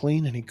makes you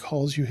clean and He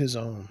calls you His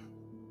own.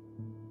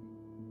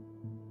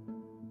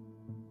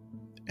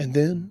 And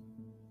then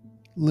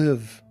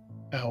live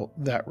out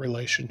that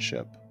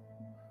relationship.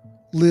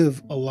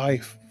 Live a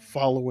life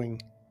following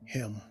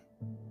Him.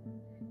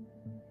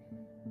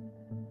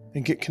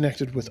 And get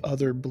connected with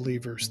other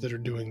believers that are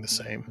doing the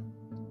same.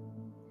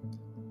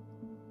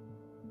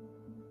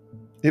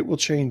 It will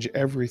change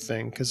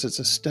everything because it's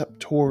a step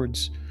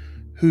towards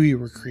who you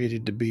were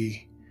created to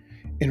be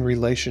in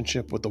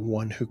relationship with the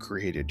one who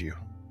created you.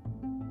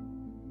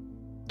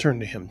 Turn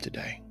to Him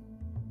today.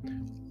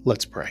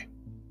 Let's pray.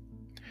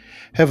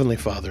 Heavenly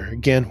Father,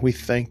 again, we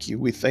thank you.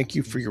 We thank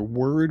you for your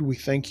word. We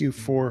thank you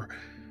for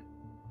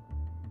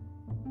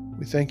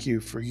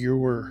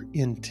your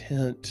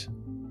intent,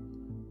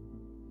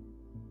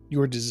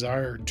 your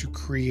desire to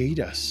create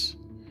us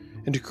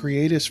and to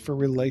create us for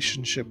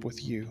relationship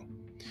with you.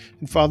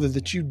 And Father,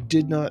 that you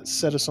did not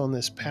set us on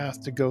this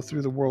path to go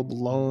through the world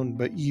alone,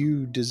 but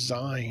you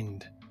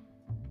designed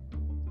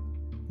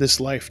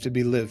this life to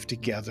be lived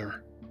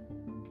together.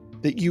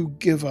 That you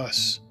give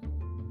us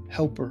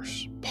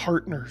helpers,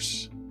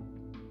 partners,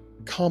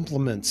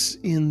 complements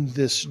in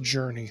this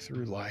journey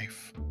through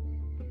life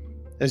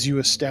as you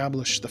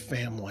establish the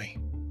family,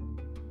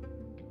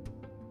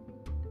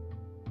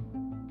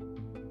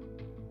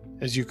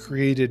 as you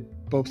created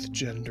both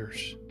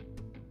genders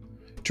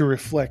to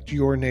reflect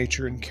your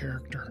nature and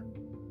character.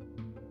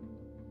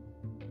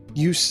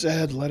 You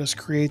said, let us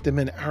create them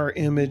in our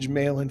image,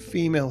 male and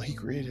female, He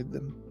created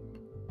them.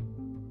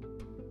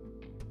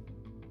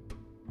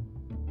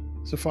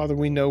 So, Father,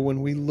 we know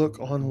when we look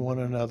on one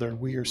another,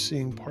 we are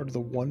seeing part of the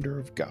wonder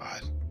of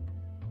God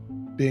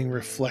being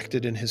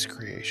reflected in His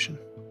creation.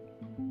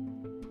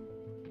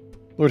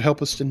 Lord,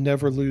 help us to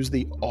never lose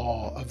the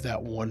awe of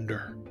that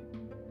wonder.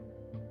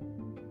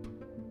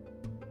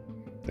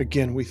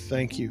 Again, we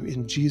thank you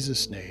in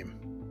Jesus' name.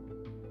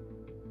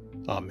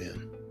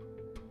 Amen.